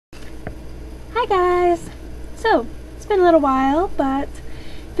Hi guys! So, it's been a little while, but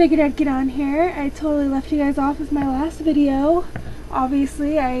figured I'd get on here. I totally left you guys off with my last video.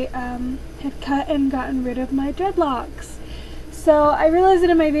 Obviously, I had cut and gotten rid of my dreadlocks. So, I realized that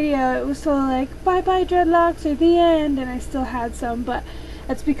in my video it was sort of like, bye-bye dreadlocks or the end, and I still had some, but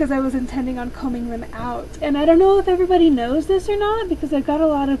that's because I was intending on combing them out. And I don't know if everybody knows this or not, because I've got a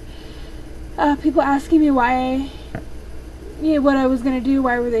lot of people asking me what I was going to do,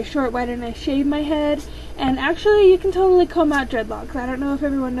 why were they short, why didn't I shave my head. And actually you can totally comb out dreadlocks. I don't know if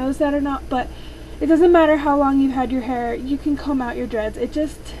everyone knows that or not, but it doesn't matter how long you've had your hair, you can comb out your dreads. It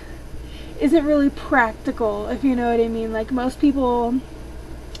just isn't really practical, if you know what I mean. Like, most people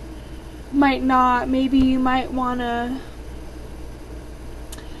might not, maybe you might want to,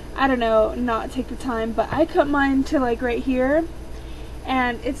 I don't know, not take the time, but I cut mine to like right here,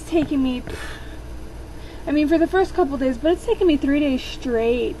 and it's taking me, I mean, for the first couple days, but it's taken me 3 days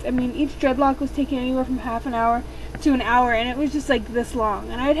straight. I mean, each dreadlock was taking anywhere from half an hour to an hour, and it was just like this long.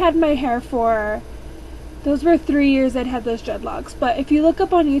 And I'd had my hair for, those were 3 years I'd had those dreadlocks. But if you look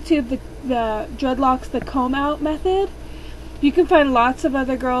up on YouTube the dreadlocks, the comb out method, you can find lots of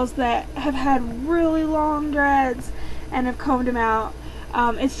other girls that have had really long dreads and have combed them out.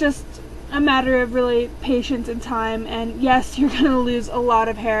 It's just a matter of really patience and time, and yes, you're gonna lose a lot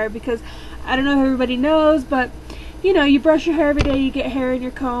of hair, because I don't know if everybody knows, but you know, you brush your hair every day, you get hair in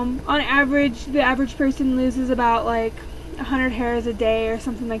your comb. On average, the average person loses about like 100 hairs a day or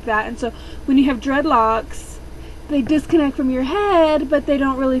something like that. And so when you have dreadlocks, they disconnect from your head, but they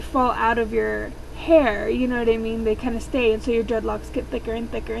don't really fall out of your hair, you know what I mean? They kind of stay, and so your dreadlocks get thicker and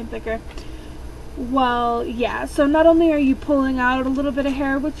thicker and thicker. Well, yeah, so not only are you pulling out a little bit of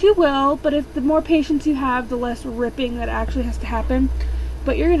hair, which you will, but if the more patience you have, the less ripping that actually has to happen.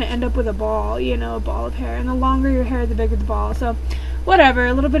 But you're going to end up with a ball, you know, a ball of hair. And the longer your hair, the bigger the ball. So, whatever,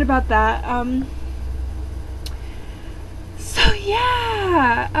 a little bit about that. So,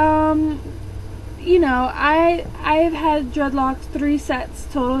 yeah, you know, I've had dreadlocks 3 sets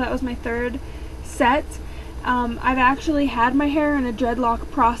total. That was my 3rd set. I've actually had my hair in a dreadlock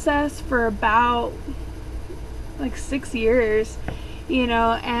process for about, like, 6 years, you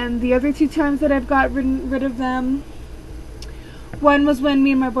know. And the other 2 times that I've got rid of them, one was when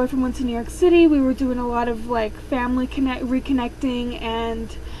me and my boyfriend went to New York City. We were doing a lot of like family reconnecting,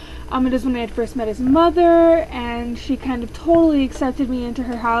 and it is when I had first met his mother, and she kind of totally accepted me into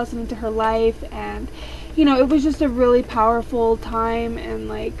her house and into her life, and you know, it was just a really powerful time, and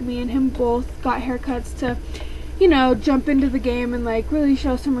like me and him both got haircuts to, you know, jump into the game and like really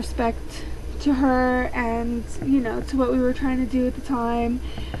show some respect to her and, you know, to what we were trying to do at the time.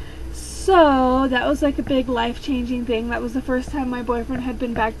 So that was like a big life-changing thing. That was the first time my boyfriend had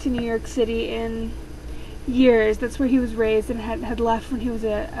been back to New York City in years. That's where he was raised, and had left when he was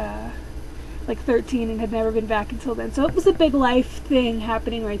like 13 and had never been back until then. So it was a big life thing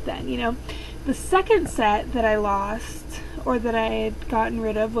happening right then, you know. The second set that I lost, or that I had gotten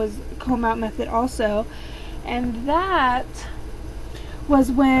rid of, was comb out method also, and that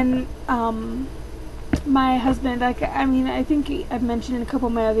was when my husband, I mean, I think I've mentioned in a couple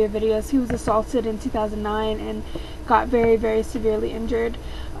of my other videos, he was assaulted in 2009 and got very, very severely injured.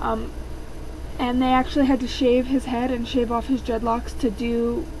 And they actually had to shave his head and shave off his dreadlocks to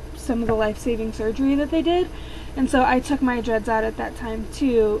do some of the life-saving surgery that they did. And so I took my dreads out at that time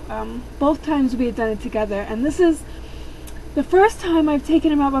too. Both times we had done it together. And this is the first time I've taken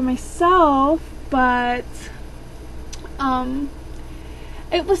them out by myself, but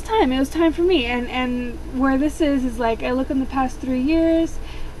it was time for me. And where this is like, I look in the past 3 years,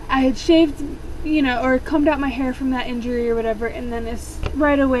 I had shaved, you know, or combed out my hair from that injury or whatever, and then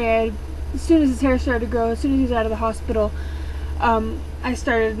right away, as soon as his hair started to grow, as soon as he was out of the hospital, I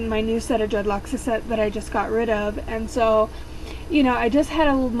started my new set of dreadlocks, a set that I just got rid of. And so, you know, I just had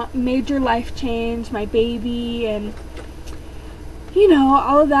a major life change, my baby, and you know,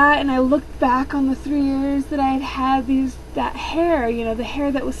 all of that. And I looked back on the 3 years that I had that hair, you know, the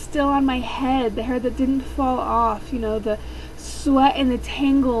hair that was still on my head, the hair that didn't fall off, you know, the sweat and the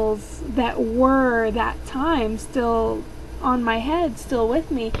tangles that were that time still on my head, still with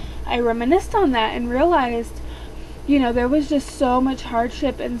me. I reminisced on that and realized, you know, there was just so much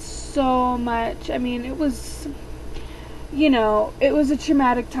hardship and so much, I mean, it was, you know, it was a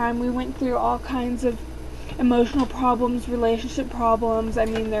traumatic time. We went through all kinds of emotional problems, relationship problems. I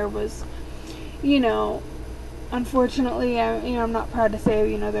mean, there was, you know, unfortunately, you know, I'm not proud to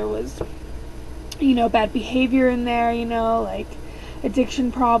say, you know, there was, you know, bad behavior in there, you know, like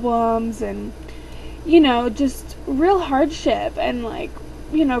addiction problems, and, you know, just real hardship, and like,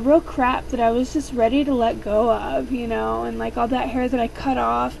 you know, real crap that I was just ready to let go of, you know. And like all that hair that I cut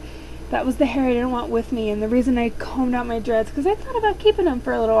off, That was the hair I didn't want with me, and the reason I combed out my dreads, because I thought about keeping them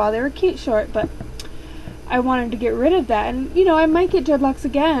for a little while. They were cute short, but I wanted to get rid of that. And, you know, I might get dreadlocks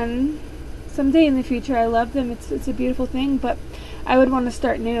again someday in the future. I love them. It's a beautiful thing, but I would want to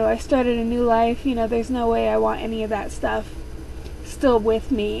start new. I started a new life. You know, there's no way I want any of that stuff still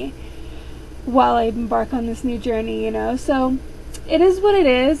with me while I embark on this new journey, you know. So it is what it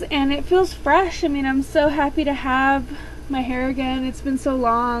is, and it feels fresh. I mean, I'm so happy to have my hair again. It's been so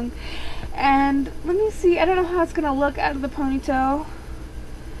long. And let me see, I don't know how it's gonna look out of the ponytail.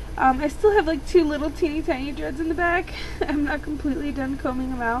 I still have like 2 little teeny tiny dreads in the back. I'm not completely done combing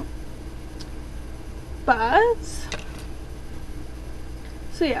them out, but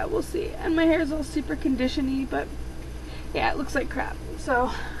so yeah, we'll see. And my hair is all super condition-y, but yeah, it looks like crap,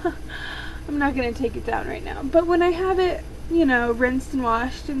 so I'm not gonna take it down right now. But when I have it, you know, rinsed and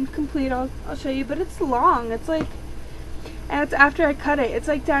washed and complete, I'll show you. But it's long. It's like, and it's after I cut it. It's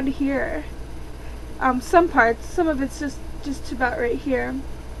like down to here. Some parts, some of it's just about right here.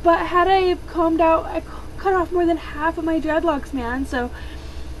 But had I combed out, I cut off more than half of my dreadlocks, man. So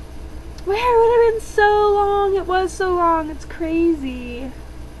my hair would have been so long. It was so long. It's crazy.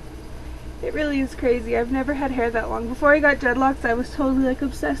 It really is crazy. I've never had hair that long. Before I got dreadlocks, I was totally like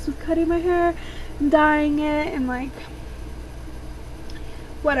obsessed with cutting my hair and dyeing it and like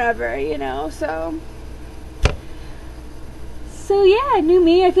whatever, you know. So yeah, new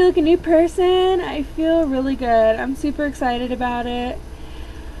me. I feel like a new person. I feel really good. I'm super excited about it.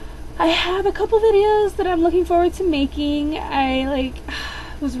 I have a couple videos that I'm looking forward to making. I like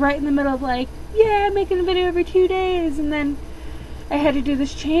was right in the middle of like, yeah, making a video every 2 days, and then I had to do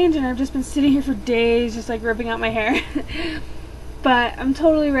this change, and I've just been sitting here for days just like ripping out my hair. But I'm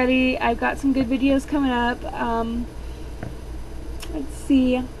totally ready. I've got some good videos coming up. Let's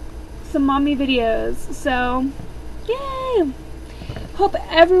see, some mommy videos. So yay! Hope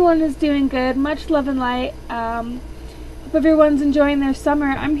everyone is doing good. Much love and light. Hope everyone's enjoying their summer.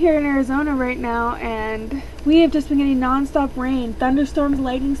 I'm here in Arizona right now, and we have just been getting non-stop rain, thunderstorms,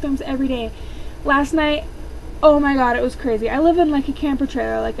 lightning storms every day. Last night, oh my god, it was crazy. I live in like a camper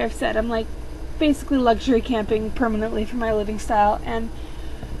trailer, like I've said. I'm like basically luxury camping permanently for my living style, and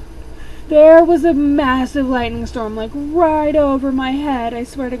there was a massive lightning storm like right over my head. I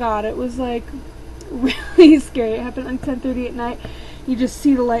swear to god, it was like really scary. It happened like 10:30 at night. You just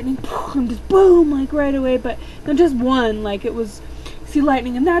see the lightning and just boom, like right away. But not just one, like it was, see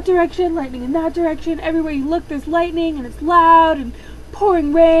lightning in that direction, lightning in that direction. Everywhere you look, there's lightning, and it's loud and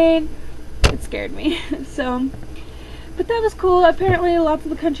pouring rain. It scared me. So, but that was cool. Apparently lots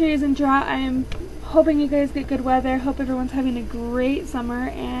of the country is in drought. I am hoping you guys get good weather. Hope everyone's having a great summer,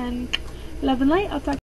 and love and light. I'll talk